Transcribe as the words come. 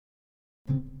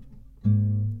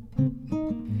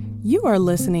You are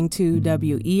listening to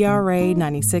WERA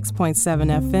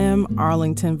 96.7 FM,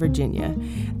 Arlington, Virginia.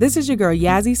 This is your girl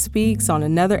Yazzie Speaks on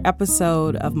another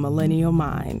episode of Millennial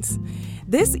Minds.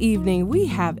 This evening, we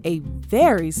have a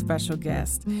very special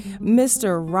guest,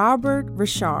 Mr. Robert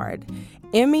Richard,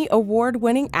 Emmy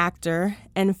Award-winning actor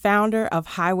and founder of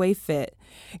Highway Fit.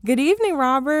 Good evening,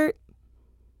 Robert.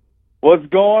 What's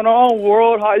going on,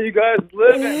 world? How you guys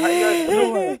living? How you guys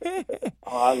doing?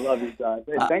 Oh, I love you guys.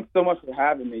 Hey, thanks so much for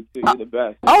having me, too. You're the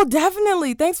best. Oh,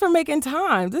 definitely. Thanks for making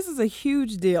time. This is a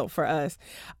huge deal for us.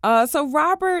 So,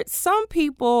 Robert, some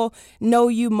people know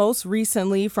you most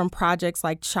recently from projects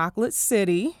like Chocolate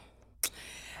City.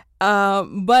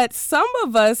 But some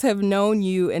of us have known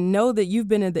you and know that you've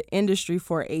been in the industry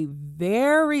for a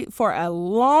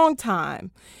long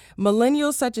time.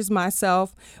 Millennials such as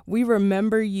myself, we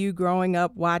remember you growing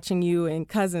up watching you in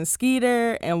Cousin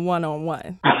Skeeter and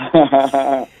One-on-One.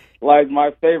 Like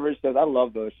my favorite shows. I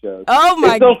love those shows. Oh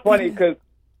my! It's so funny because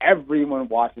everyone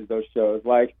watches those shows.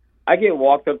 Like I get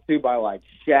walked up to by like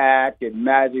Shaq and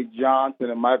Magic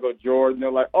Johnson and Michael Jordan.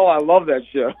 They're like, "Oh, I love that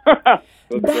show."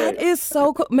 That is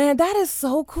so cool, man. That is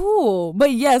so cool.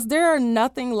 But yes, there are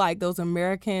nothing like those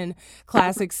American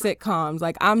classic sitcoms.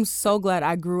 Like I'm so glad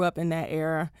I grew up in that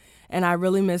era. And I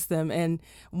really miss them. And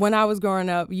when I was growing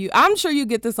up, I'm sure you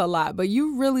get this a lot, but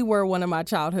you really were one of my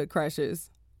childhood crushes.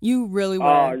 You really were.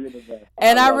 Oh, you're the best.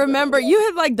 And I remember you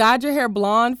had like dyed your hair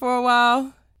blonde for a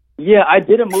while. Yeah, I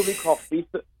did a movie called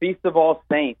Feast of All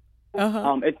Saints.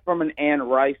 Uh-huh. It's from an Anne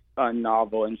Rice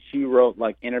novel, and she wrote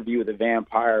like Interview with a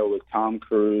Vampire with Tom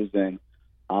Cruise and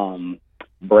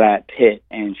Brad Pitt.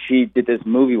 And she did this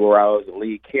movie where I was the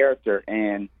lead character,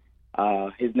 and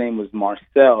his name was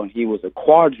Marcel, and he was a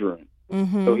quadroon.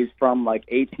 Mm-hmm. So he's from like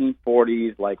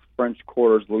 1840s, like French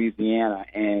Quarters, Louisiana,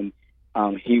 and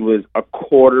he was a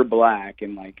quarter black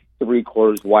and like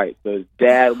 3/4 white. So his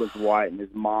dad was white and his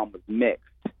mom was mixed,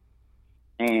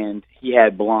 and he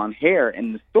had blonde hair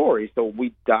in the story. So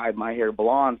we dyed my hair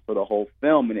blonde for the whole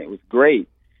film, and it was great.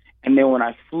 And then when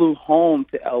I flew home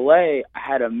to L.A., I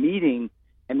had a meeting,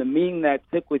 and the meeting that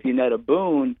I took with Yanetta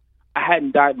Boone, I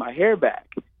hadn't dyed my hair back.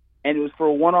 And it was for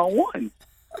a one-on-one.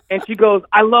 And she goes,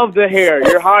 "I love the hair.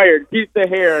 You're hired. Keep the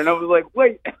hair." And I was like,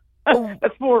 "Wait,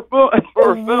 that's for a film." That's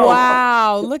for a film.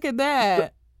 Wow, look at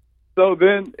that. So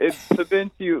then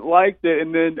she liked it,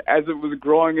 and then as it was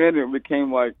growing in, it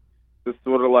became like this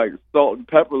sort of like salt and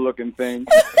pepper looking thing.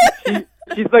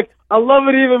 She's like, "I love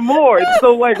it even more. It's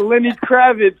so like Lenny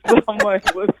Kravitz." So I'm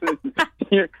like, "Listen,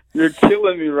 you're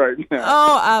killing me right now."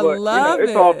 Oh, I love it.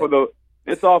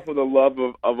 It's all for the love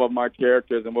of my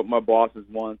characters and what my bosses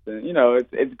want, and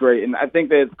it's great. And I think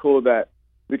that it's cool that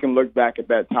we can look back at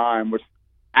that time, which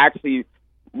actually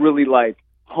really like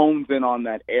hones in on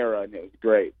that era, and it was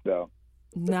great. So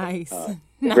nice,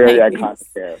 very iconic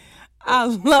era. I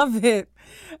love it.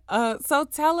 So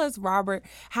tell us, Robert,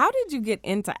 how did you get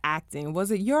into acting? Was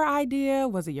it your idea?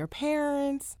 Was it your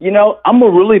parents? I'm a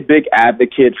really big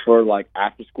advocate for like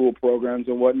after school programs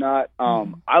and whatnot.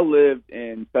 I lived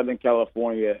in Southern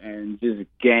California and just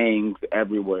gangs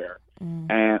everywhere.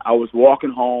 And I was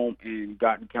walking home and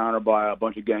got encountered by a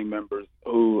bunch of gang members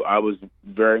who I was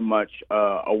very much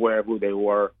aware of who they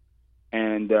were.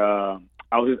 And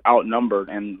I was just outnumbered,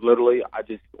 and literally I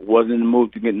just wasn't in the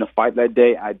mood to get in a fight that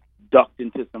day. I ducked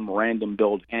into some random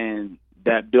building, and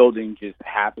that building just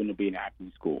happened to be an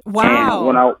acting school. Wow.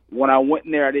 And when I went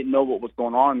in there, I didn't know what was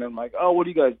going on. And I'm like, "Oh, what do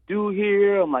you guys do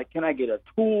here?" I'm like, "Can I get a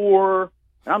tour?"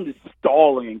 And I'm just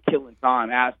stalling and killing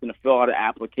time, asking to fill out an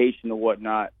application or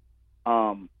whatnot.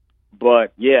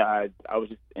 But yeah, I was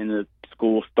just in the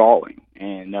school stalling,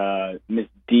 and Miss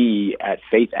D at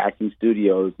Faith Acting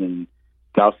Studios in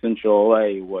South Central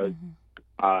LA was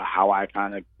how I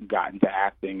kind of got into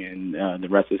acting, and the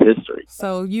rest is history.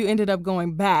 So you ended up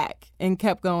going back and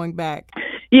kept going back.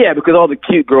 Yeah, because all the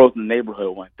cute girls in the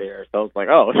neighborhood went there, so I was like,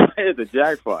 "Oh, it's a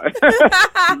jackpot."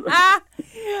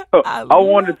 I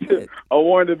wanted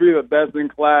to be the best in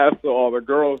class, so all the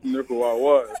girls knew who I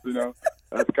was.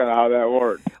 That's kind of how that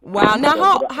worked. Wow.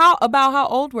 Now, how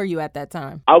old were you at that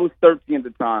time? I was 13 at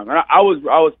the time, and I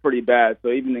was pretty bad. So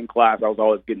even in class, I was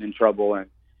always getting in trouble.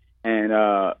 And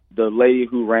the lady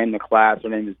who ran the class, her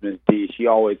name is Miss D. She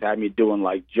always had me doing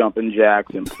like jumping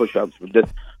jacks and push-ups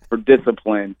for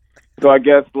discipline. So I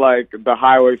guess like the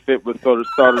Highway Fit was sort of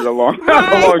started a long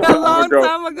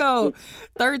time ago.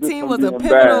 13 was a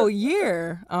pivotal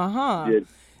year. Yeah.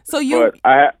 So you.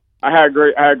 But I had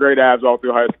great abs all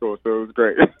through high school, so it was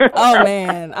great. Oh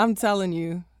man, I'm telling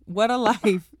you. What a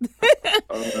life.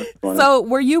 Funny.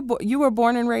 So you were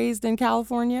born and raised in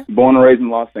California? Born and raised in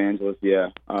Los Angeles, yeah.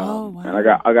 Oh, wow. And I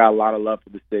got a lot of love for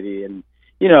the city. And,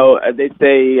 you know, they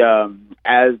say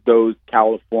as goes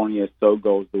California, so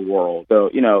goes the world.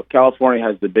 So, you know, California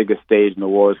has the biggest stage in the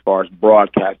world as far as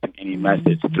broadcasting any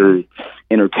message through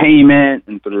entertainment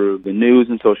and through the news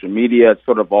and social media. It's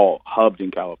sort of all hubbed in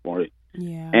California.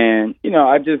 Yeah. And, you know,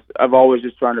 I've always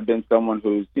just tried to be someone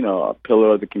who's, you know, a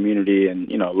pillar of the community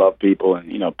and, you know, love people and,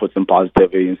 you know, put some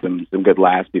positivity and some good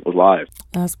laughs in people's lives.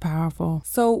 That's powerful.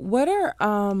 So what are,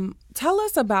 tell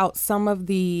us about some of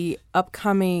the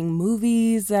upcoming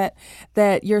movies that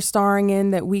you're starring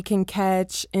in that we can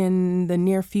catch in the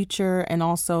near future, and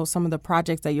also some of the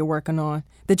projects that you're working on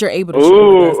that you're able to share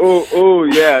with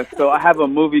us. Yeah. So I have a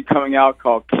movie coming out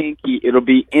called Kinky. It'll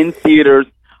be in theaters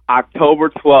October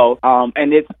 12th,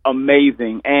 and it's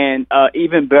amazing. And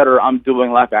even better, I'm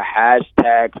doing like a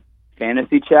hashtag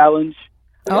fantasy challenge.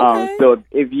 Okay. So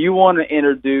if you want to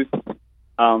introduce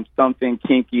something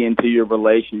kinky into your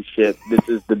relationship, this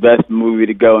is the best movie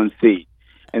to go and see.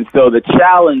 And so the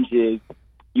challenge is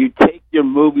you take your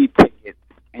movie tickets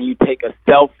and you take a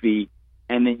selfie,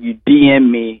 and then you DM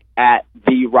me at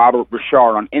the Robert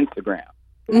Richard on Instagram.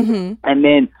 Mm-hmm. And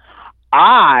then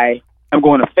I am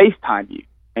going to FaceTime you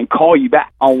and call you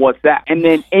back on WhatsApp. And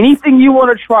then anything you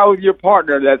want to try with your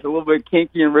partner that's a little bit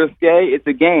kinky and risque, it's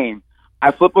a game.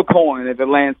 I flip a coin, and if it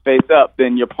lands face up,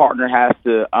 then your partner has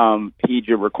to heed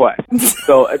your request.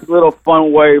 So it's a little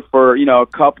fun way for, you know,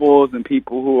 couples and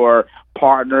people who are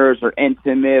partners or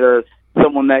intimate or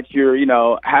someone that you're, you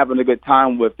know, having a good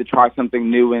time with to try something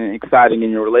new and exciting in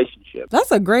your relationship.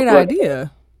 That's a great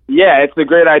idea. Yeah, it's a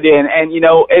great idea. And you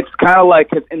know, it's kind of like,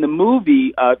 cause in the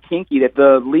movie Kinky, that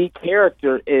the lead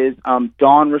character is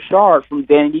Dawn Richard from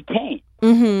Danity Kane.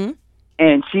 Mm-hmm.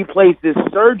 And she plays this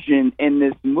surgeon in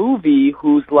this movie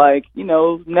who's like, you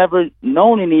know, never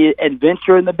known any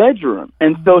adventure in the bedroom.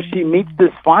 And so she meets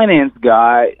this finance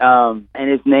guy, and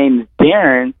his name is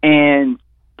Darren, and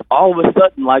all of a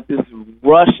sudden, like, this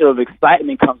rush of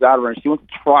excitement comes out of her, and she wants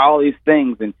to try all these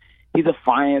things. And he's a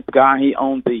finance guy, he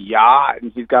owns a yacht,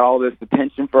 and she's got all this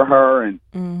attention for her, and,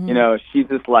 you know, she's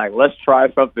just like, let's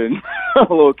try something a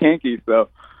little kinky. So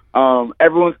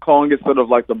everyone's calling it sort of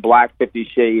like the Black 50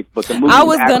 Shades, but the movie I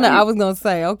was gonna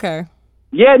say, okay.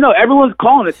 Yeah, no, everyone's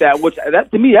calling it that, which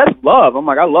that to me, that's love. I'm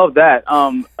like, I love that.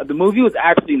 The movie was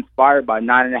actually inspired by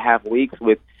 9.5 Weeks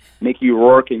with Mickey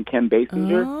Rourke and Kim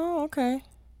Basinger. Oh, okay.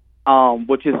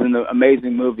 Which is an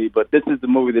amazing movie, but this is the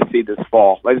movie to see this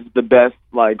fall. Like, this is the best,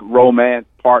 like, romance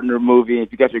partner movie.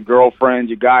 If you got your girlfriends,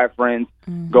 your guy friends,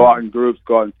 go out in groups,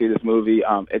 go out and see this movie.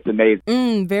 It's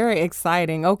amazing. Very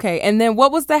exciting. Okay, and then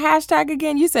what was the hashtag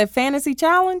again? You said fantasy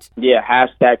challenge? Yeah,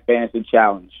 hashtag fantasy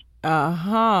challenge.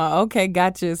 Okay,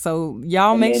 gotcha. So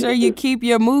y'all make sure you keep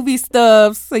your movie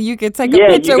stubs so you can take a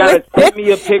picture you gotta with send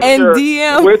me a picture and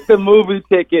DM with the movie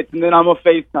tickets, and then I'm gonna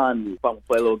FaceTime you. I'm gonna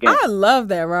play a little game. I love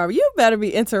that, Robert. You better be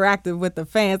interactive with the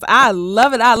fans. I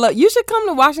love it. You should come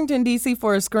to Washington, D.C.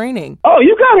 for a screening. Oh,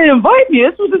 you gotta invite me.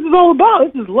 That's what this is all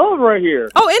about. This is love right here.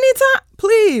 Oh, anytime.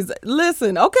 Please,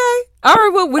 listen, okay? All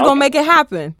right, well, we're gonna make it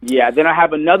happen. Yeah, then I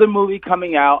have another movie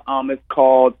coming out. It's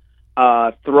called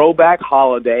Throwback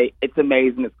Holiday. It's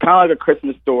amazing. It's kind of like a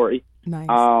Christmas story. Nice.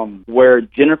 Where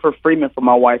Jennifer Freeman, for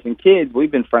my wife and kids, we've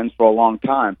been friends for a long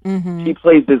time. Mm-hmm. She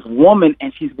plays this woman,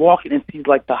 and she's walking, and she's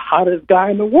like the hottest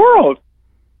guy in the world.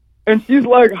 And she's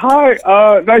like, "Hi,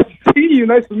 nice to see you,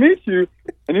 nice to meet you."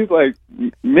 And he's like,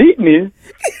 "Meet me?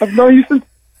 I've known you since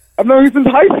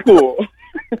high school."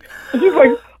 And she's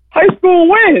like, "High school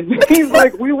when?" And he's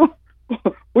like, "We went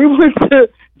to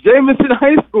Jameson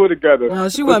High School together." No,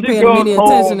 she wasn't paying any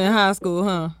attention in high school,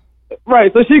 huh?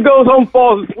 Right, so she goes home,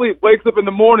 falls asleep, wakes up in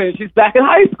the morning, and she's back in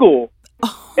high school.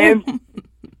 And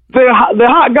the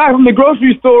hot guy from the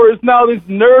grocery store is now this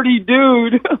nerdy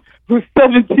dude who's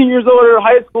 17 years old at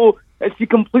high school that she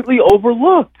completely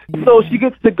overlooked. Yeah. So she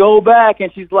gets to go back,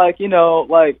 and she's like, you know,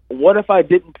 like, what if I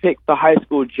didn't pick the high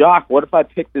school jock? What if I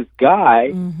picked this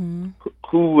guy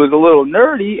who was a little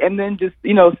nerdy, and then just,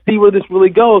 you know, see where this really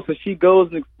goes? So she goes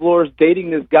and explores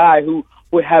dating this guy who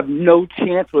would have no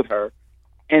chance with her.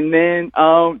 And then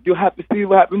you'll have to see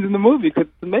what happens in the movie, because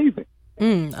it's amazing.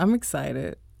 I'm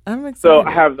excited. So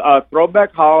I have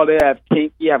Throwback Holiday, I have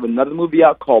Kinky, I have another movie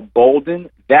out called Bolden.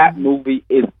 That movie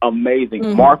is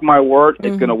amazing. Mark my word,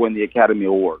 it's going to win the Academy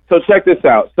Award. So check this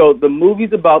out. So the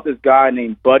movie's about this guy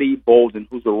named Buddy Bolden,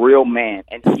 who's a real man,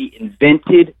 and he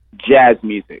invented jazz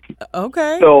music.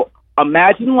 Okay. So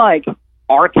imagine, like,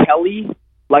 R. Kelly,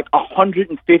 like,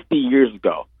 150 years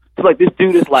ago. So, like, this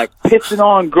dude is, like, pissing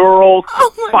on girls,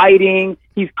 fighting,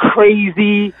 he's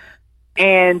crazy,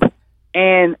 and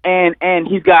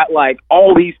he's got like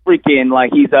all these freaking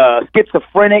like he's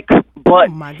schizophrenic, but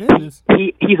oh my goodness.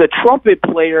 he's a trumpet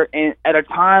player, and at a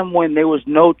time when there was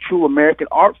no true American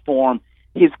art form,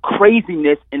 his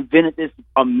craziness invented this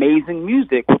amazing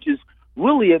music, which is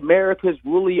really America's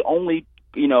really only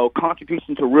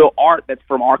contribution to real art that's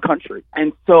from our country.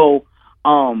 And so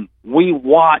we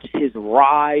watch his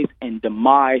rise and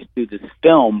demise through this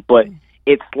film, but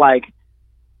it's like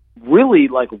really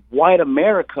like white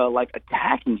America like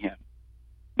attacking him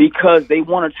because they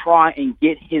want to try and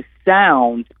get his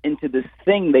sound into this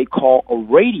thing they call a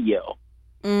radio.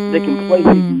 They can play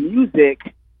his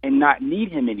music and not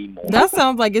need him anymore. That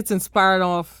sounds like it's inspired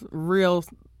off real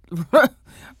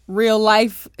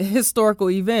life historical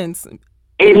events.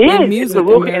 It is. Music,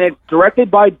 and it's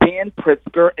directed by Dan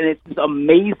Pritzker, and it's this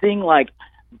amazing like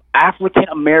African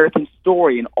American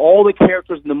story, and all the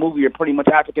characters in the movie are pretty much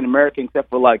African American,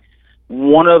 except for like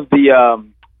one of the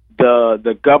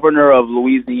governor of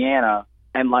Louisiana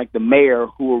and like the mayor,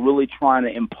 who are really trying to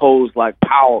impose like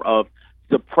power of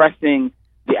suppressing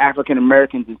the African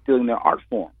Americans and stealing their art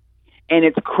form. And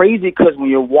it's crazy because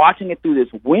when you're watching it through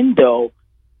this window,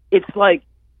 it's like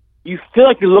you feel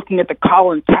like you're looking at the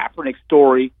Colin Kaepernick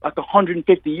story like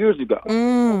 150 years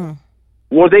ago.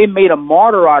 Where they made a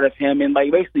martyr out of him and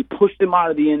like basically pushed him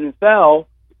out of the NFL,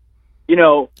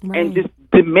 right. And just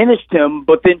diminished him,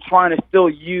 but then trying to still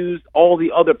use all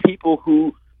the other people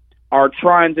who are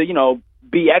trying to,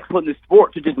 be excellent in the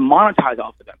sport to just monetize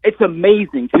off of them. It's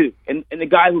amazing too. And the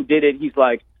guy who did it, he's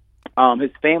like,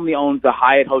 his family owns the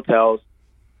Hyatt hotels,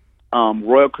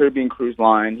 Royal Caribbean Cruise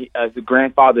Line. His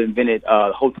grandfather invented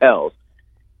hotels.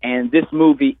 And this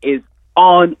movie is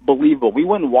unbelievable. We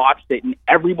went and watched it, and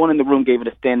everyone in the room gave it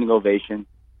a standing ovation.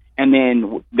 And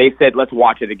then they said, let's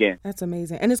watch it again. That's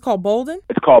amazing. And it's called Bolden?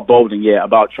 It's called Bolden, yeah,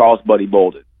 about Charles Buddy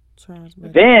Bolden.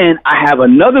 Then I have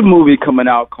another movie coming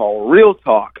out called Real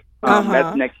Talk.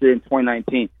 That's next year in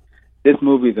 2019. This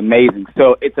movie is amazing.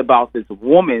 So it's about this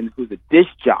woman who's a disc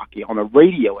jockey on the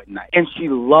radio at night. And she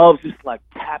loves just like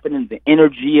tapping into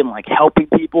energy and like helping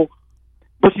people.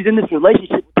 But she's in this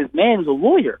relationship with this man who's a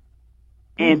lawyer.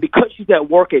 And because she's at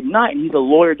work at night and he's a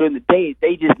lawyer during the day,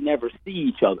 they just never see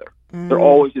each other. They're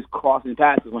always just crossing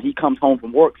paths. When he comes home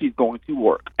from work, she's going to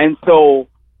work. And so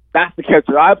that's the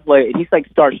character I play. And he's like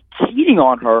starts cheating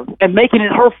on her and making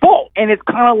it her fault. And it's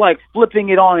kind of like flipping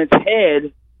it on its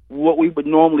head, what we would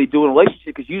normally do in a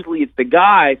relationship, because usually it's the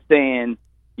guy saying,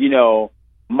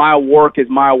 my work is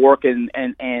my work, and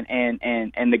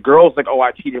the girl's like, oh,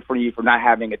 I cheated for you for not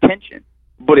having attention.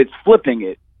 But it's flipping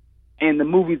it. And the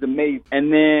movie's amazing.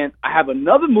 And then I have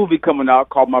another movie coming out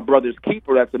called My Brother's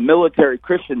Keeper. That's a military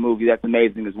Christian movie that's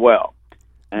amazing as well.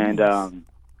 And and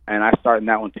I started in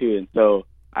that one too. And so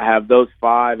I have those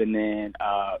 5, and then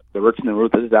The Rich and the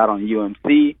Ruthless is out on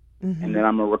UMC, and then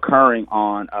I'm a recurring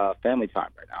on Family Time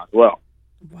right now as well.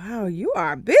 Wow, you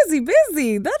are busy.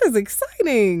 That is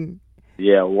exciting.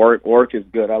 Yeah, work is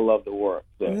good. I love the work.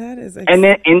 So. That is exciting.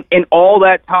 And then in all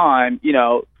that time,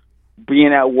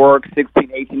 being at work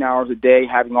 16, 18 hours a day,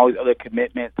 having all these other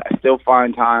commitments, I still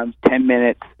find time, 10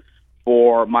 minutes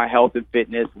for my health and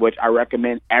fitness, which I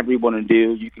recommend everyone to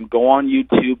do. You can go on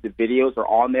YouTube. The videos are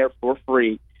on there for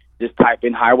free. Just type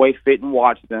in Highway Fit and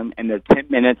watch them, and they're 10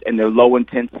 minutes, and they're low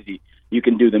intensity. You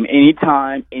can do them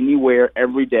anytime, anywhere,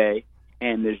 every day,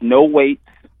 and there's no weights,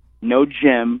 no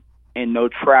gym, and no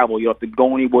travel. You don't have to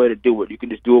go anywhere to do it. You can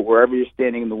just do it wherever you're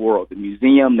standing in the world, the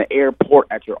museum, the airport,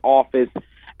 at your office,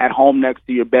 at home next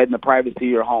to your bed in the privacy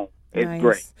of your home. It's nice.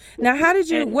 Great. Now,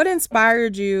 what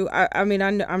inspired you? I mean,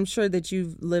 I'm sure that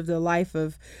you've lived a life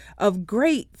of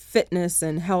great fitness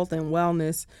and health and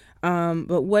wellness,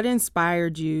 but what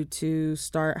inspired you to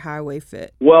start Highway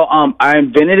Fit? Well, I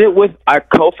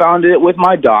co-founded it with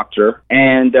my doctor,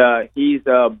 and he's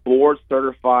a board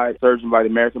certified surgeon by the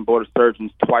American Board of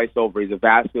Surgeons twice over. He's a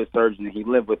vascular surgeon, and he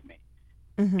lived with me.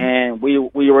 And we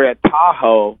were at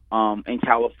Tahoe in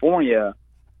California,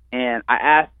 and I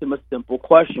asked him a simple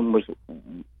question, was,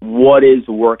 what is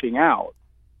working out?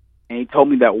 And he told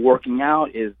me that working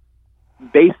out is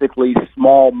basically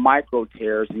small micro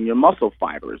tears in your muscle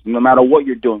fibers. No matter what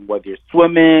you're doing, whether you're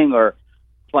swimming or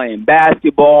playing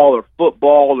basketball or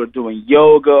football or doing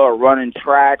yoga or running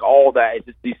track, all that is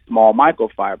just these small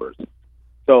microfibers.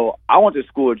 So I went to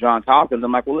school at Johns Hopkins.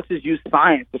 I'm like, well, let's just use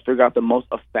science to figure out the most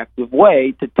effective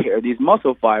way to tear these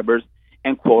muscle fibers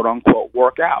and quote unquote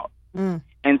work out.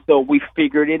 And so we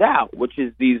figured it out, which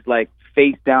is these like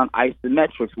face down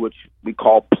isometrics, which we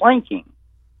call planking.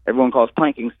 Everyone calls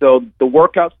planking. So the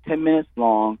workout's 10 minutes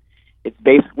long, It's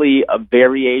basically a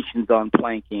variations on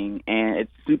planking, and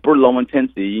it's super low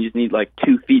intensity. You just need like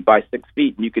 2 feet by 6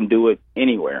 feet, and you can do it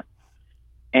anywhere.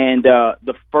 And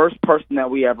the first person that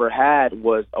we ever had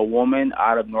was a woman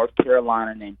out of North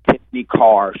Carolina named Tiffany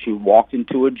Carr. She walked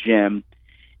into a gym,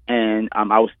 and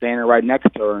I was standing right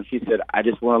next to her, and she said, I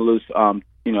just want to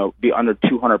lose, be under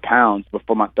 200 pounds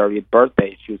before my 30th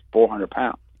birthday. She was 400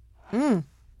 pounds. Mm.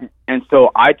 And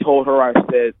so I told her, I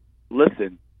said,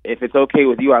 listen, if it's okay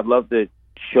with you, I'd love to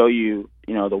show you,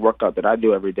 the workout that I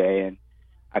do every day, and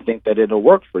I think that it'll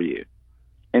work for you.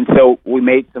 And so we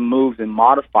made some moves and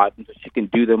modified them so she can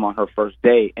do them on her first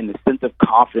day. And the sense of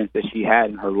confidence that she had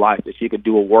in her life, that she could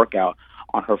do a workout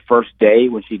on her first day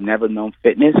when she'd never known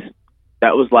fitness,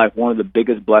 that was like one of the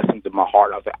biggest blessings of my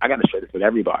heart. I was like, I got to share this with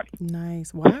everybody.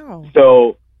 Nice. Wow.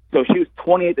 So she was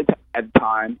 28 at the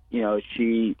time.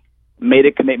 She made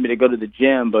a commitment to go to the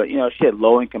gym, but, she had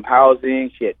low-income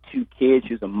housing. She had 2 kids.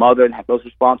 She was a mother and had those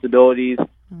responsibilities.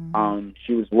 Mm-hmm.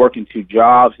 She was working 2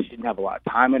 jobs. She didn't have a lot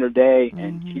of time in her day,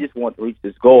 and she just wanted to reach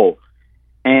this goal.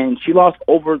 And she lost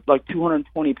over like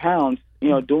 220 pounds,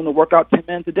 doing the workout 10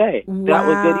 minutes a day. Wow. That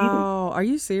was good eating. Are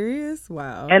you serious?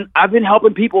 Wow. And I've been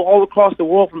helping people all across the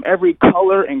world from every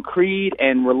color and creed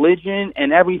and religion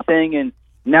and everything. And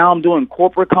now I'm doing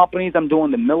corporate companies. I'm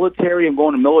doing the military. I'm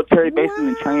going to military bases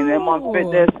and training them on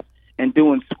fitness, and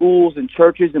doing schools and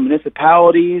churches and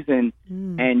municipalities and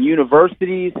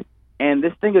universities. And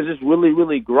this thing is just really,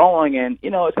 really growing. And,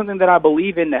 it's something that I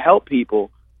believe in to help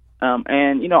people.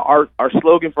 Our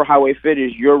slogan for Highway Fit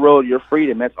is your road, your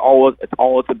freedom. That's all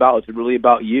it's about. It's really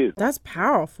about you. That's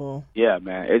powerful. Yeah,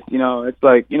 man. It's, it's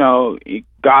like,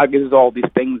 God gives us all these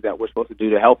things that we're supposed to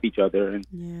do to help each other. And,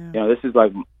 this is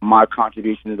like my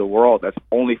contribution to the world that's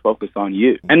only focused on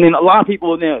you. And then a lot of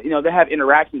people, they have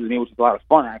interactions with me, which is a lot of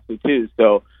fun actually too.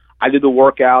 So I do the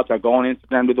workouts. I go on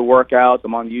Instagram, do the workouts.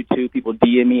 I'm on YouTube. People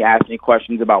DM me, ask me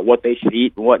questions about what they should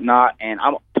eat and whatnot. And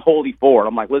I'm totally for it.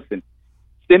 I'm like, listen,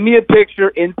 send me a picture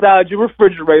inside your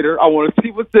refrigerator. I want to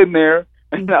see what's in there,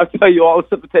 and I'll tell you all the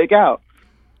stuff to take out.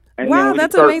 And wow,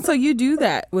 that's amazing. So you do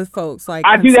that with folks, like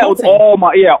I do that with all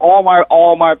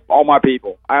my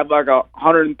people. I have like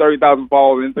 130,000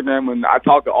 followers on Instagram, and I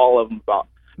talk to all of them about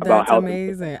that's health.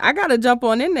 Amazing. I got to jump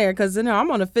on in there because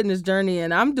I'm on a fitness journey,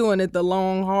 and I'm doing it the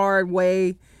long, hard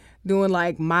way, doing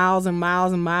like miles and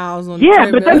miles and miles on. Yeah,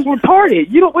 but that's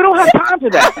retarded. We don't have time for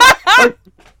that.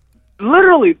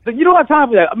 Literally, you don't have time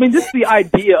for that. I mean, just the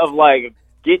idea of like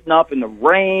getting up in the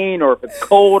rain, or if it's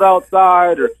cold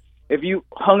outside, or if you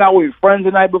hung out with your friends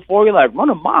the night before, you're like, run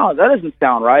a mile. That doesn't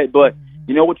sound right. But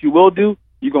you know what you will do?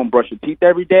 You're going to brush your teeth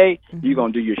every day. You're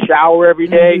going to do your shower every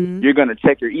day. You're going to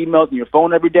check your emails and your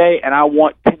phone every day. And I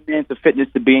want 10 minutes of fitness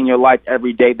to be in your life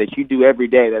every day that you do every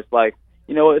day. That's like,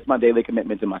 it's my daily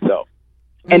commitment to myself.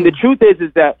 And the truth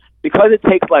is that because it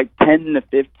takes like 10 to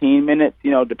 15 minutes,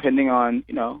 depending on,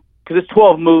 because it's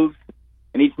 12 moves,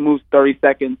 and each move's 30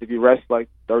 seconds. If you rest like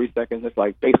 30 seconds, it's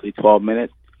like basically 12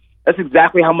 minutes. That's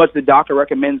exactly how much the doctor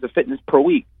recommends the fitness per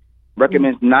week.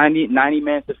 Recommends 90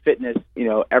 minutes of fitness,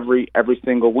 every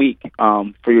single week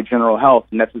for your general health.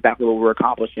 And that's exactly what we're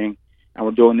accomplishing, and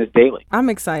we're doing this daily. I'm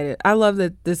excited. I love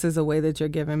that this is a way that you're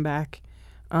giving back.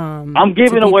 I'm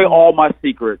giving away all my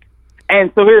secrets.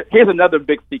 And so here's another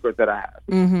big secret that I have.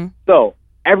 Mm-hmm. So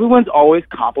everyone's always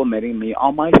complimenting me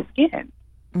on my skin.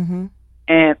 Mm-hmm.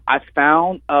 And I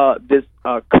found this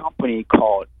company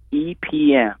called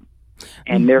EPM,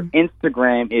 and their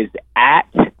Instagram is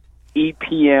at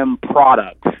EPM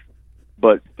Products,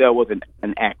 but there was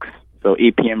an X, so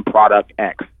EPM Product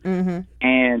X. Mm-hmm.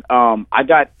 And I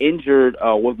got injured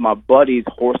with my buddies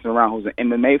horsing around, who's an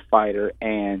MMA fighter,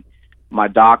 and my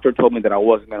doctor told me that I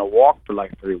wasn't going to walk for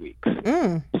like 3 weeks.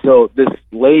 So this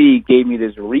lady gave me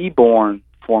this Reborn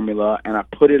formula, and I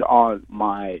put it on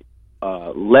my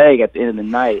leg at the end of the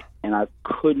night, and I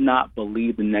could not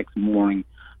believe the next morning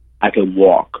I could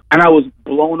walk. And I was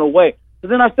blown away. So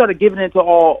then I started giving it to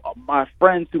all my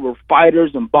friends who were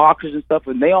fighters and boxers and stuff,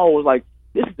 and they all were like,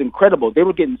 this is incredible. They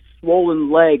were getting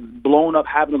swollen legs, blown up,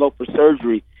 having to go for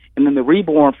surgery. And then the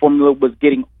Reborn formula was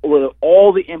getting rid of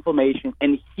all the inflammation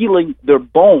and healing their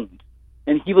bones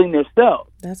and healing their cells.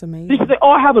 That's amazing. So she's like,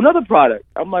 I have another product.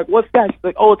 I'm like, what's that? She's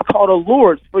like, it's called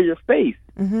Allure. It's for your face.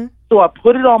 Mm-hmm. So I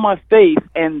put it on my face,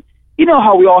 and you know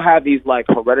how we all have these like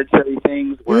hereditary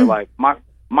things where like my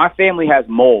family has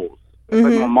moles.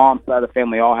 Like my mom's side of the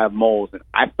family all have moles, and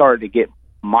I started to get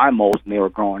my moles when they were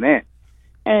growing in.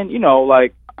 And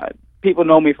people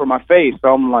know me for my face,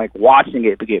 so I'm like watching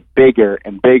it to get bigger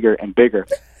and bigger and bigger.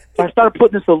 So I started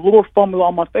putting this Allure formula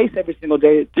on my face every single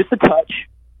day, just a touch.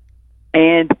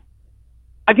 And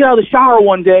I get out of the shower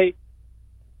one day,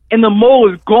 and the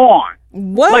mole is gone.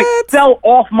 What? Like, fell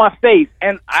off my face.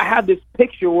 And I have this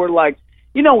picture where, like,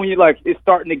 you know, when you like, it's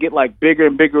starting to get like bigger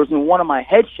and bigger. It was in one of my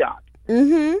headshots.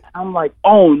 Mm-hmm. I'm like,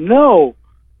 oh no.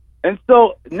 And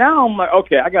so now I'm like,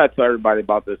 okay, I got to tell everybody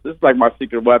about this. This is like my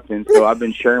secret weapon. So I've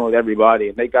been sharing with everybody,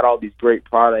 and they got all these great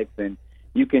products. And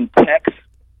you can text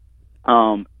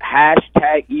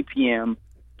hashtag EPM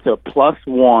to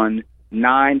 +1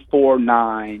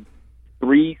 949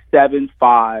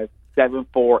 375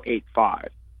 7485.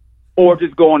 Or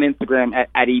just go on Instagram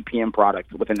at EPM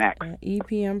Products with an X.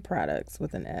 EPM Products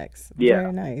with an X. Yeah.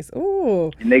 Very nice.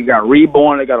 Ooh. And they got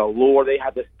Reborn, they got Allure, they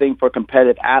have this thing for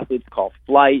competitive athletes called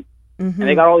Flight. Mm-hmm. And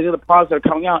they got all these other products that are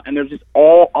coming out, and they're just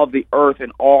all of the earth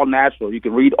and all natural. You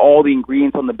can read all the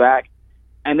ingredients on the back,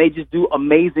 and they just do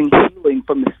amazing healing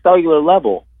from the cellular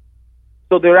level.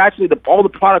 So they're actually, all the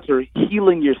products are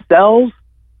healing your cells,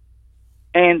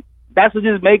 and that's what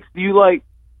just makes you, like,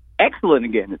 excellent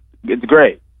again. It's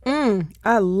great.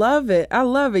 I love it. I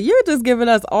love it. You're just giving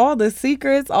us all the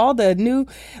secrets, all the new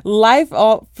life,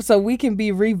 so we can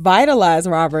be revitalized,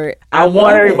 Robert. I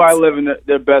want everybody living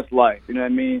their best life. You know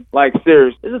what I mean? Like,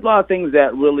 seriously, there's a lot of things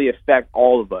that really affect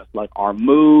all of us, like our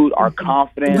mood, our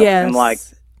confidence. Yes. And, like,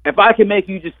 if I can make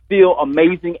you just feel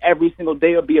amazing every single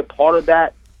day or be a part of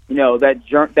that, you know,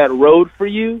 that road for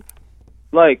you,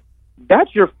 like,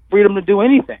 that's your freedom to do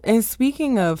anything. And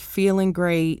speaking of feeling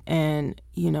great and,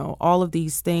 you know, all of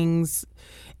these things,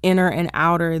 inner and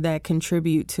outer, that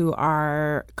contribute to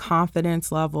our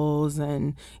confidence levels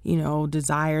and, you know,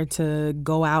 desire to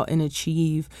go out and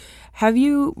achieve.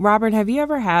 Robert, have you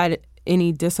ever had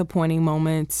any disappointing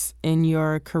moments in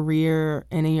your career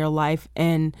and in your life?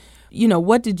 And, you know,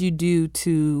 what did you do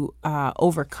to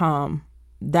overcome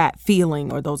that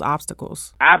feeling or those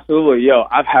obstacles? Absolutely. Yo,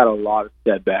 I've had a lot of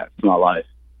setbacks in my life.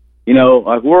 You know,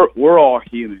 like, we're all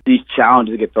human. These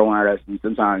challenges get thrown at us, and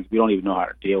sometimes we don't even know how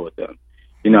to deal with them.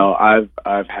 You know, I've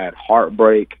had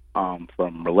heartbreak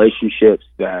from relationships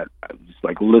that just,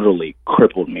 like, literally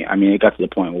crippled me. I mean, it got to the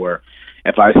point where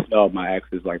if I smelled my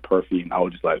ex's, like, perfume, I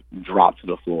would just, like, drop to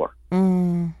the floor.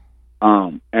 And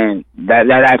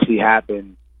that actually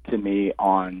happened to me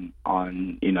on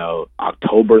you know,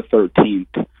 October 13th.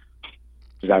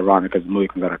 Which is ironic because the movie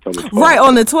comes out October 12th. Right,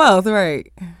 on the 12th,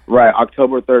 right. Right,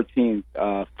 October 13th,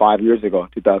 5 years ago,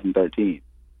 2013.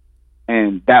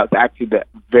 And that was actually the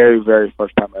very, very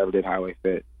first time I ever did Highway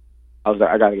Fit. I was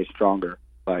like, I got to get stronger,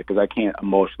 like, because I can't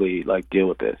emotionally, like, deal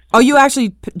with this. Oh, you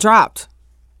actually dropped?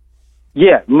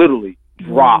 Yeah, literally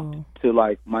dropped to,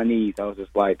 like, my knees. I was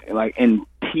just like in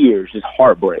tears, just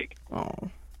heartbreak. Oh.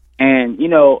 And, you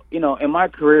know, in my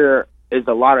career, there's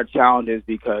a lot of challenges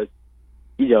because,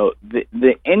 you know,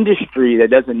 the industry that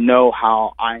doesn't know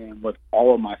how I am with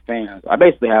all of my fans. I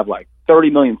basically have like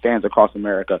 30 million fans across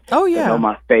America. Oh, yeah. That know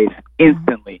my face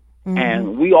instantly. Mm-hmm.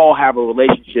 And we all have a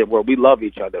relationship where we love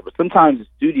each other. But sometimes the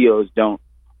studios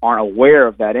aren't aware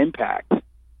of that impact.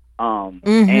 And,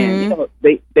 you know,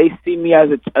 they see me as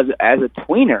a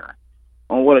tweener.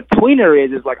 And what a tweener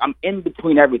is like, I'm in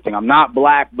between everything. I'm not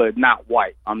black, but not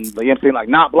white. I'm, you know what I'm saying? Like,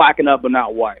 not black enough, but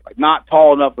not white. Like, not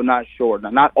tall enough, but not short.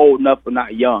 Not old enough, but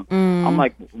not young. I'm,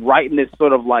 like, right in this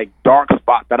sort of, like, dark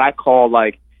spot that I call,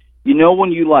 like, you know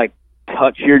when you, like,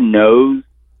 touch your nose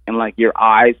and, like, your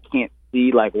eyes can't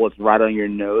see, like, what's right on your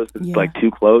nose? It's, like,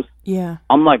 too close. Yeah.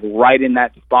 I'm, like, right in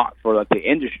that spot for, like, the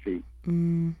industry.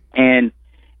 And,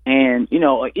 you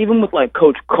know, like, even with, like,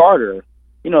 Coach Carter,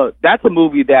 you know, that's a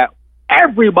movie that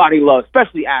everybody loves,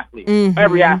 especially athletes.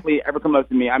 Every athlete ever come up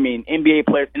to me. I mean, NBA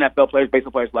players, NFL players,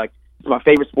 baseball players. Like, it's my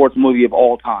favorite sports movie of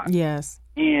all time. Yes.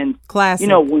 And classic. You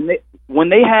know, when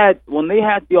they had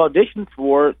the auditions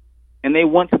for it, and they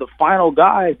went to the final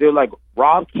guys, they're like,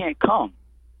 Rob can't come.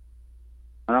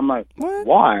 And I'm like, what?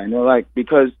 Why? And they're like,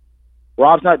 because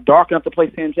Rob's not dark enough to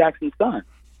play Sam Jackson's son.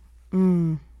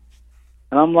 And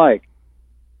I'm like,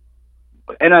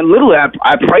 and I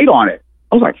prayed on it.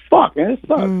 I was like, fuck, man, this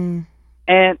sucks.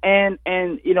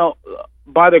 And you know,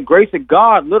 by the grace of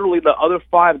God, literally the other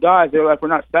 5 guys, they were like, we're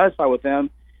not satisfied with them.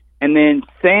 And then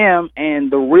Sam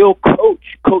and the real coach,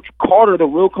 Coach Carter,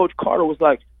 was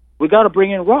like, we got to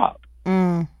bring in Rob.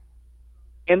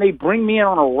 And they bring me in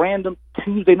on a random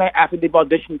Tuesday night after they've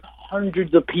auditioned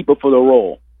hundreds of people for the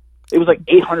role. It was like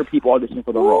 800 people auditioning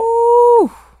for the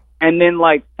role. And then,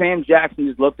 like, Sam Jackson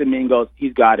just looked at me and goes,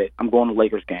 he's got it. I'm going to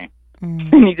Lakers game.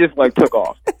 And he just, like, took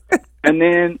off. And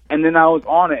then I was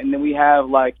on it. And then we have,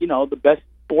 like, you know, the best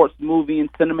sports movie in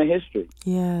cinema history.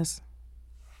 Yes.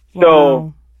 Wow.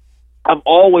 So I've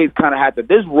always kind of had that.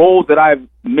 There's roles that I've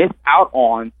missed out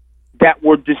on that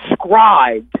were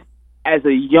described as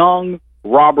a young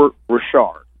Robert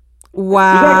Richard.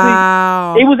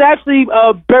 Wow. It was actually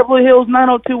Beverly Hills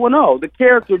 90210. The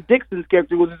character, Dixon's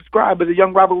character, was described as a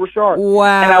young Robert Richard.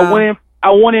 Wow. And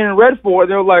I went in and read for it.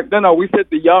 They were like, no, we said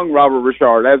the young Robert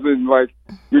Richard, as in, like,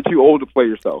 you're too old to play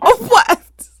yourself. Oh, what?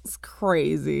 It's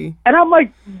crazy. And I'm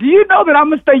like, do you know that I'm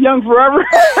going to stay young forever?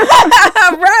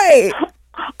 Right.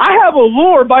 I have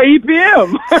Allure by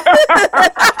EPM.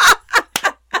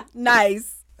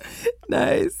 Nice.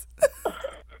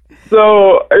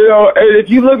 So, and if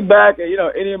you look back at,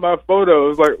 any of my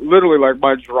photos, like, literally, like,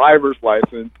 my driver's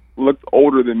license looks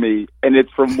older than me, and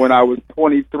it's from when I was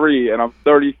 23, and I'm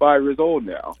 35 years old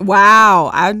now.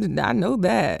 Wow. I know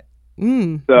that.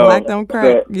 Black don't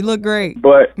crack. You look great.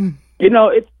 But,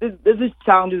 there's just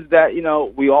challenges that,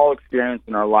 we all experience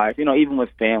in our life, even with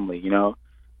family,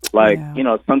 Like,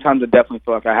 sometimes I definitely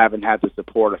feel like I haven't had to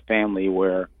support a family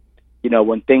where,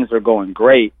 when things are going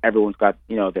great, everyone's got,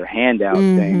 their hand out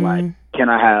saying, like, can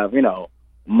I have,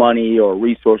 money or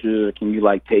resources, or can you,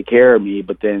 like, take care of me?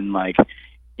 But then, like,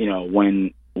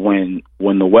 when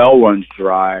the well runs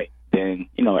dry, then,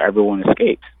 everyone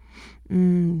escapes.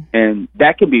 And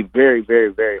that can be very,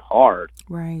 very, very hard.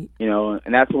 Right.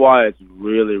 And that's why it's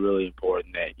really, really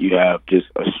important that you have just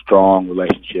a strong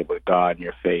relationship with God and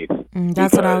your faith.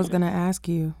 That's what I was going to ask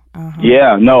you.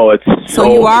 Yeah, no, it's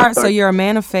so you're a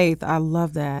man of faith. I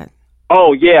love that.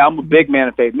 Oh, yeah, I'm a big man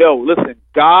of faith. No, listen,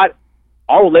 God,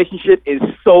 our relationship is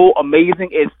so amazing.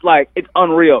 It's like, it's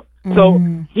unreal. So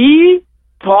he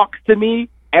talks to me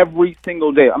every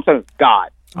single day. I'm saying God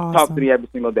talks to me every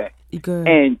single day. Good.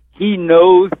 And he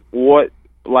knows what,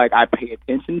 like, I pay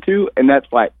attention to, and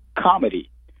that's, like, comedy.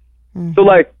 So,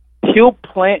 like, he'll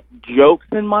plant jokes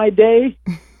in my day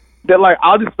that, like,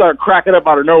 I'll just start cracking up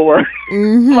out of nowhere.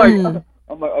 Like,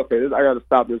 I'm like, okay, I got to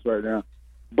stop this right now.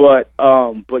 But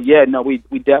yeah, no, we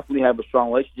definitely have a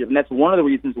strong relationship, and that's one of the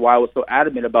reasons why I was so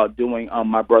adamant about doing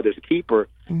My Brother's Keeper,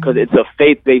 because it's a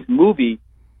faith-based movie,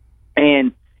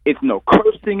 and it's no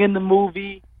cursing in the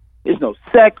movie. There's no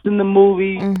sex in the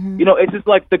movie. It's just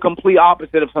like the complete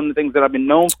opposite of some of the things that I've been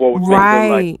known for, which is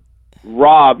like,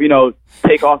 Rob,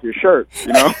 take off your shirt,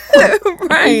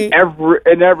 right.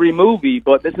 in every movie.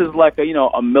 But this is like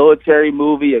a military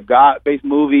movie, a God-based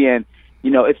movie, and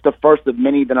it's the first of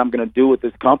many that I'm going to do with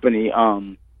this company.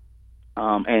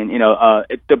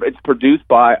 It's produced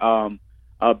by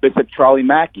Bishop Charlie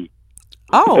Mackey.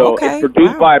 Oh, so okay. It's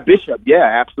produced by a bishop. Yeah,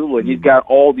 absolutely. And he's got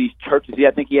all these churches. Yeah,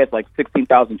 I think he has like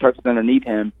 16,000 churches underneath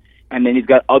him. And then he's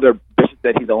got other bishops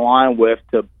that he's aligned with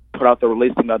to put out the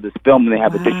releasing of this film. And they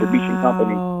have a distribution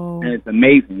company. And it's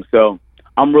amazing. So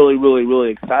I'm really, really,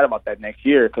 really excited about that next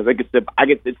year, because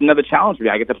it's another challenge for me.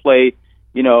 I get to play,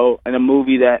 in a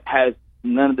movie that has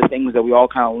none of the things that we all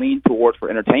kind of lean towards for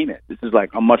entertainment. This is like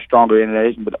a much stronger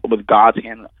entertainment, but with God's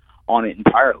hand on it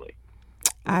entirely.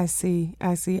 I see.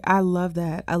 I love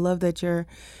that. I love that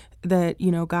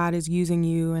God is using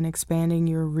you and expanding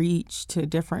your reach to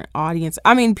different audience.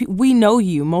 I mean, we know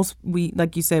you.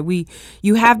 Like you said,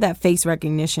 you have that face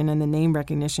recognition and the name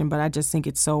recognition, but I just think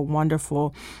it's so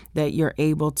wonderful that you're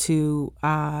able to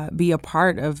be a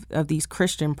part of these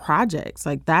Christian projects.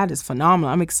 Like, that is phenomenal.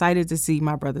 I'm excited to see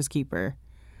My Brother's Keeper.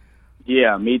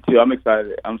 Yeah, me too. I'm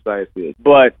excited. I'm excited to see it.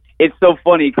 But it's so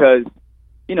funny because,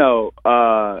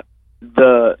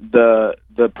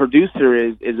 the producer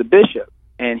is a bishop,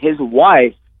 and his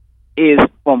wife is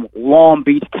from Long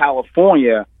Beach,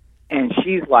 California, and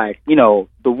she's like, the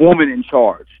woman in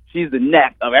charge. She's the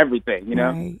neck of everything,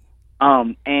 Right.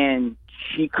 And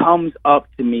she comes up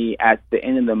to me at the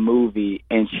end of the movie,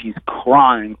 and she's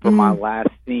crying for my last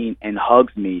scene and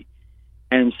hugs me,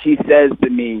 and she says to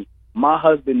me, "My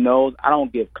husband knows I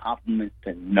don't give compliments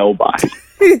to nobody."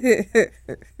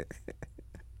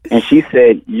 And she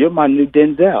said, "You're my new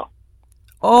Denzel."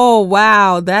 Oh,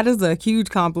 wow. That is a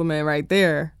huge compliment right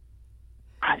there.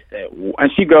 I said,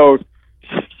 and she walks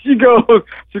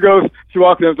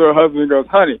up to her husband and goes,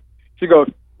 "Honey," she goes,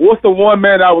 "what's the one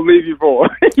man I would leave you for?"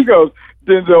 He goes,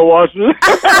 "Denzel Washington."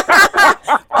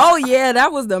 Oh, yeah.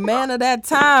 That was the man of that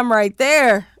time right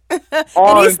there. And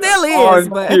he still is.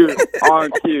 On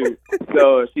cue.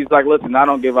 So she's like, "Listen, I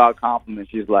don't give out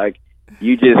compliments." She's like,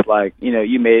 "You just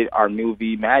you made our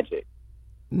movie magic."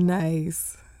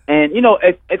 Nice. And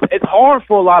it's hard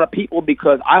for a lot of people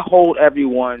because I hold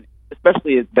everyone,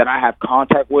 especially that I have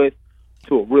contact with,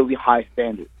 to a really high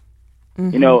standard.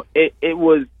 It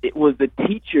was the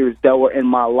teachers that were in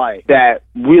my life that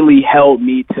really held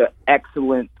me to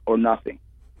excellence or nothing.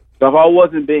 So if I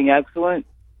wasn't being excellent,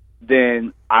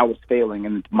 then I was failing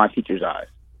in my teacher's eyes.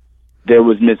 There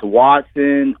was Miss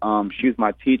Watson. She was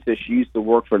my teacher. She used to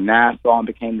work for NASA and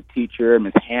became the teacher.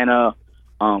 Miss Hannah.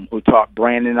 who taught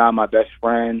Brandon and I, my best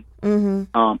friend,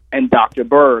 and Dr.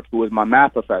 Berg, who was my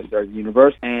math professor at the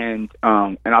university, and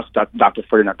also Dr.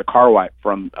 Freddie and Dr. Cartwright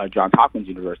from Johns Hopkins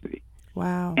University.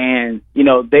 Wow. And,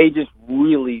 they just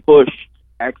really pushed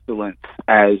excellence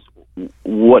as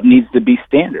what needs to be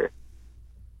standard.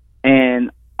 And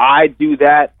I do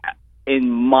that in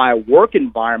my work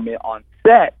environment on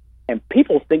set, and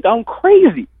people think I'm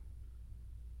crazy.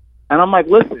 And I'm like,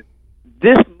 listen,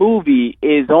 this movie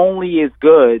is only as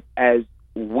good as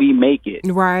we make it.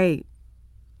 Right.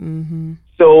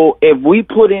 So if we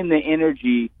put in the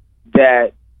energy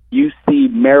that you see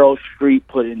Meryl Streep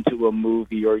put into a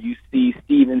movie, or you see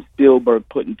Steven Spielberg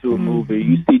put into a movie, or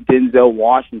you see Denzel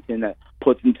Washington that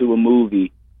puts into a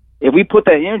movie, if we put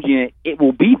that energy in it, it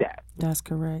will be that. That's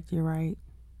correct. You're right.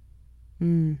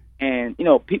 And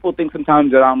people think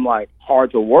sometimes that I'm like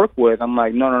hard to work with. I'm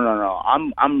like, no.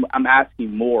 I'm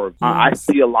asking more. Yes. I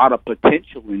see a lot of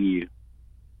potential in you,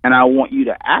 and I want you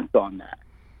to act on that.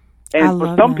 And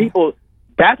for some people,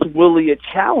 that's really a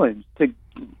challenge to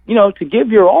give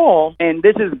your all. And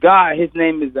this is guy. His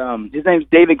name's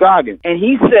David Goggins, and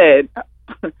he said,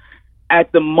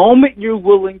 at the moment you're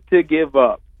willing to give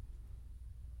up,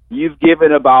 you've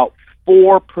given about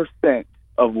 4%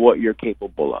 of what you're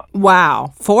capable of.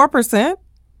 Wow. 4%?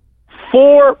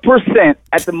 4%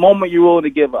 at the moment you're willing to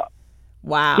give up.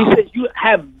 Wow. He says you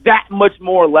have that much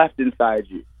more left inside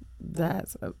you.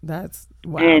 That's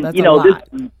wow. And that's a lot.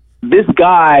 this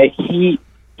guy, he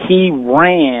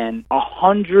ran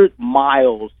 100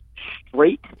 miles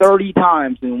straight 30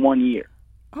 times in 1 year.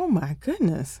 Oh my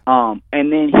goodness. And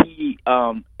then he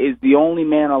is the only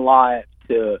man alive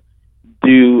to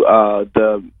do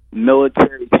the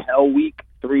military Hell Week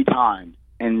 3 times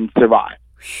and survive.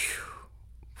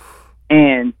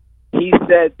 And he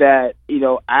said that,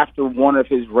 after one of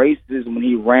his races, when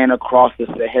he ran across the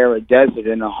Sahara Desert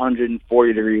in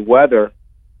 140-degree weather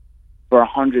for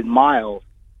 100 miles,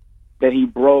 that he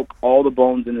broke all the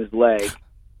bones in his leg,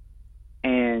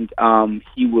 and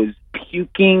he was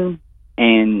puking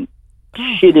and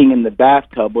shitting in the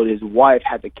bathtub, but his wife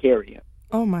had to carry him.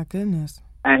 Oh my goodness.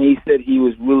 And he said he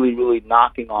was really, really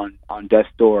knocking on death's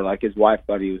door, like his wife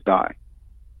thought he was dying.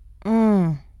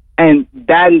 And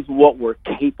that is what we're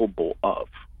capable of.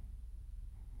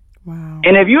 Wow.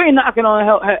 And if you ain't knocking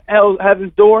on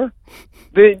heaven's door,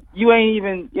 then you ain't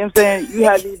even, you know what I'm saying? You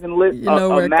haven't even lit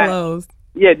nowhere close.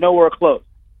 Yeah, nowhere close.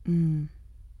 Wow,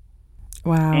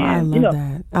 and, I love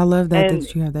that. I love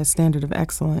that you have that standard of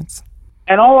excellence.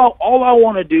 And all I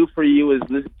want to do for you is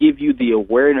just give you the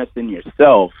awareness in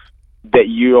yourself that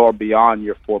you are beyond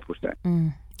your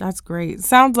 4%. That's great.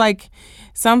 Sounds like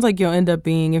you'll end up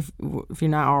being, if you're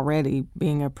not already,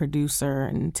 being a producer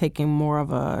and taking more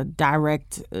of a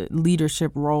direct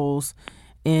leadership roles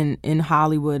in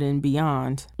Hollywood and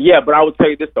beyond. Yeah, but I would tell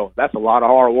you this though, that's a lot of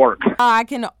hard work. I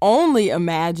can only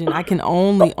imagine. I can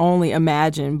only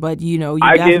imagine. But you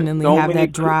definitely have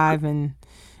that drive and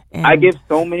I give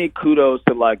so many kudos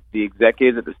to like the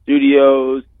executives at the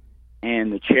studios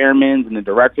and the chairmen and the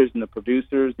directors and the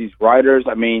producers, these writers.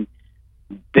 I mean,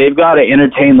 they've got to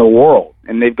entertain the world,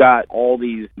 and they've got all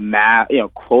these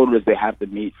quotas they have to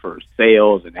meet for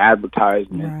sales and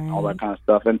advertising and all that kind of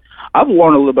stuff. And I've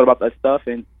learned a little bit about that stuff,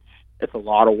 and it's a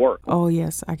lot of work. Oh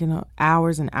yes, I can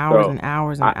hours and hours and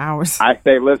hours and hours. I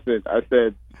said,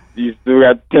 you still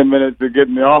got 10 minutes to get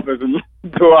in the office and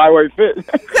do a highway fit.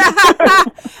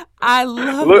 I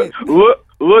love it.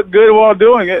 Look good while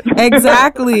doing it.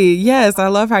 Exactly. Yes. I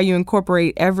love how you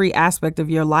incorporate every aspect of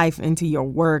your life into your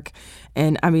work.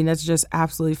 And I mean, that's just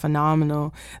absolutely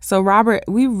phenomenal. So, Robert,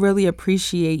 we really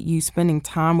appreciate you spending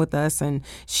time with us and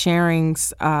sharing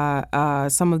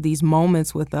some of these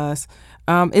moments with us.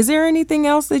 Is there anything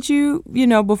else that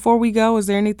before we go, is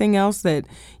there anything else that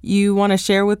you want to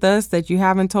share with us that you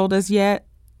haven't told us yet?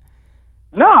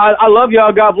 No, I love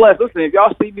y'all. God bless. Listen, if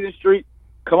y'all see me in the street,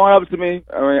 come on up to me.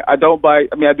 I mean, I don't bite.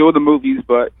 I mean, I do in the movies,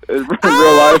 but it's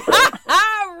real life.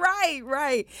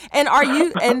 Right. And are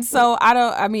you? And so I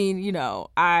know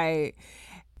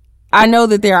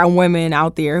that there are women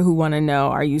out there who want to know: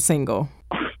 are you single?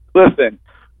 Listen,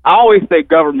 I always say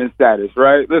government status,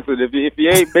 right? Listen, if you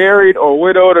ain't married or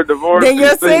widowed or divorced, then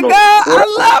you're single. I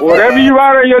love whatever you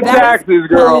write on your taxes,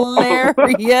 girl.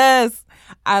 Hilarious.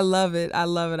 I love it.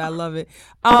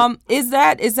 Is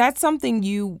that something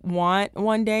you want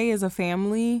one day as a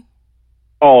family?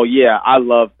 Oh yeah, I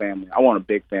love family. I want a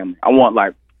big family. I want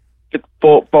like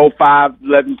 4, 5,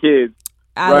 11 kids.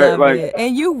 I love it,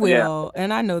 and you will,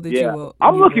 and I know that you will.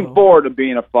 I'm looking forward to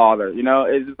being a father.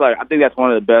 It's just like I think that's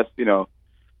one of the best,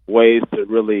 ways to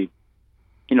really,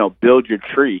 build your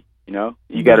tree. You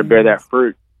got to bear that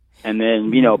fruit. and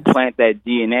then, you know, plant that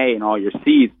DNA in all your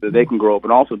seeds so they can grow up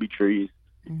and also be trees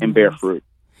and bear fruit.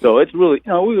 So it's really,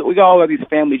 you know, we got all of these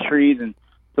family trees, and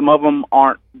some of them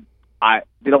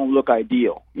they don't look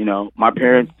ideal. You know, my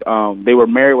parents, they were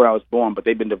married when I was born, but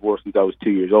they've been divorced since I was 2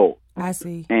 years old. I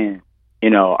see. And, you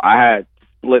know, I had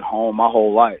split home my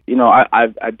whole life. You know, I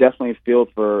definitely feel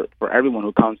for everyone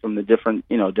who comes from the different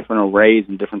arrays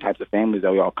and different types of families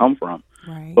that we all come from.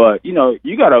 Right. But, you know,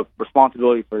 you got a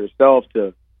responsibility for yourself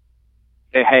to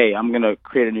say, hey, I'm going to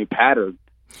create a new pattern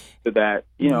so that,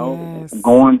 you know,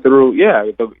 going through,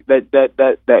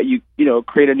 that you know,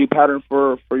 create a new pattern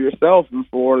for yourself and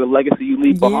for the legacy you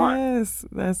leave behind. Yes,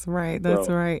 that's right. That's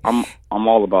right. I'm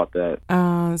all about that.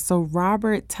 So,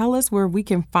 Robert, tell us where we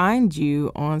can find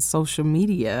you on social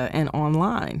media and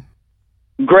online.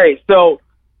 Great. So,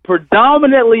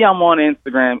 predominantly, I'm on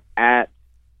Instagram at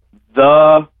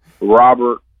the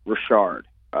Robert Richard.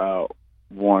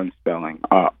 One spelling,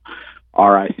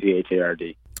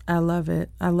 Richard. I love it.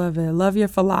 I love it. I love your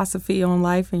philosophy on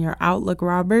life and your outlook,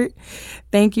 Robert.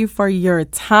 Thank you for your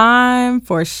time,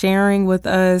 for sharing with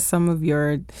us some of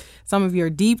your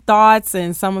deep thoughts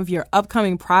and some of your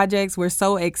upcoming projects. We're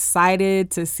so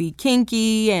excited to see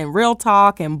Kinky and Real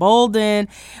Talk and Bolden,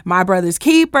 My Brother's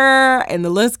Keeper, and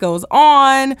the list goes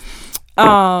on.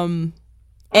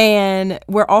 And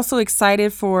we're also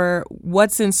excited for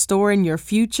what's in store in your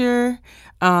future.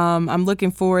 I'm looking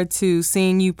forward to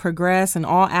seeing you progress in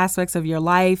all aspects of your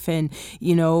life. And,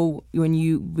 you know, when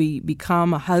you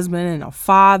become a husband and a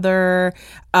father,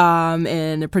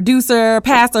 and a producer,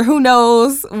 pastor, who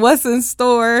knows what's in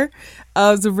store.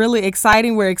 It's really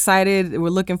exciting. We're excited. We're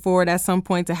looking forward at some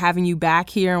point to having you back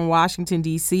here in Washington,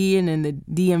 D.C. and in the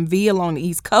DMV along the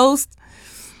East Coast.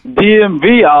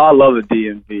 DMV, I love the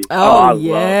DMV. Oh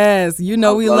yes, you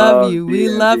know we love you. We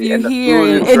love you here.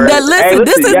 And listen,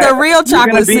 this is the real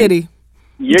chocolate city.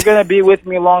 You're gonna be with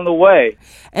me along the way.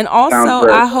 And also,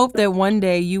 I hope that one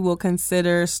day you will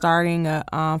consider starting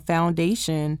a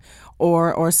foundation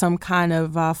or some kind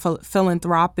of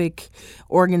philanthropic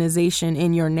organization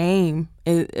in your name.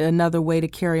 Another way to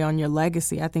carry on your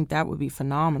legacy. I think that would be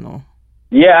phenomenal.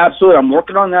 Yeah, absolutely. I'm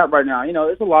working on that right now. You know,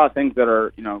 there's a lot of things that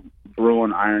are, you know,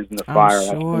 brewing irons in the fire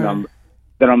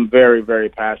that I'm very, very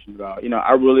passionate about. You know,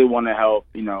 I really want to help,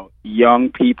 you know, young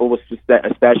people,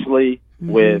 especially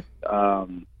with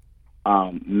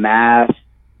math,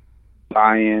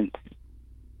 science,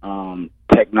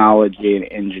 technology, and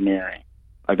engineering.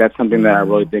 Like, that's something that I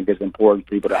really think is important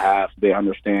for people to have, so they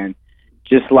understand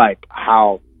just like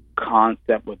how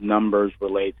concept with numbers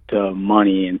relates to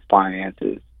money and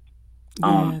finances.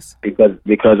 Yes.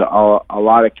 Because a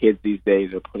lot of kids these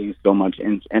days are putting so much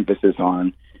emphasis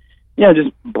on, you know,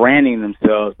 just branding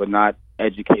themselves, but not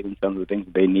educating some of the things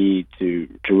that they need to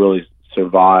really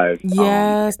survive.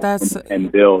 Yes,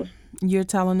 and build. You're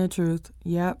telling the truth.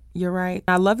 Yep, you're right.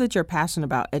 I love that you're passionate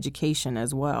about education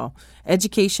as well.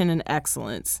 Education and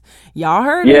excellence. Y'all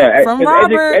heard it from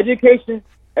Robert. Education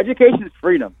is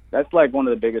freedom. That's like one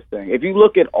of the biggest things. If you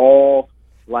look at all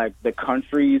like the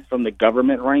countries from the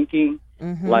government ranking,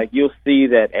 like you'll see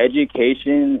that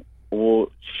education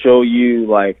will show you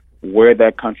like where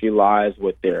that country lies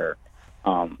with their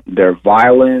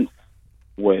violence,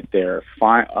 with their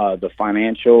the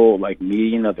financial like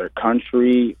median of their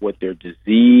country, with their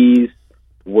disease,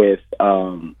 with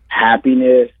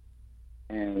happiness,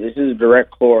 and this is a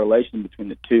direct correlation between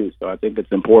the two. So I think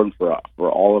it's important for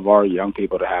all of our young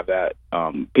people to have that,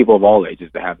 people of all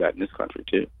ages to have that in this country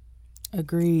too.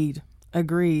 Agreed.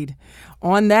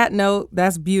 On that note,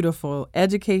 that's beautiful.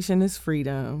 Education is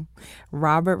freedom.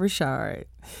 Robert Richard.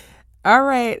 All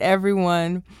right,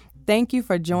 everyone. Thank you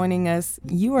for joining us.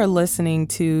 You are listening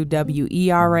to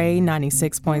WERA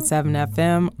 96.7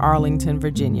 FM, Arlington,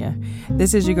 Virginia.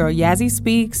 This is your girl Yazzie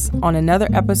Speaks on another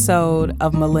episode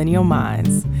of Millennial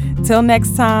Minds. Till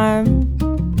next time.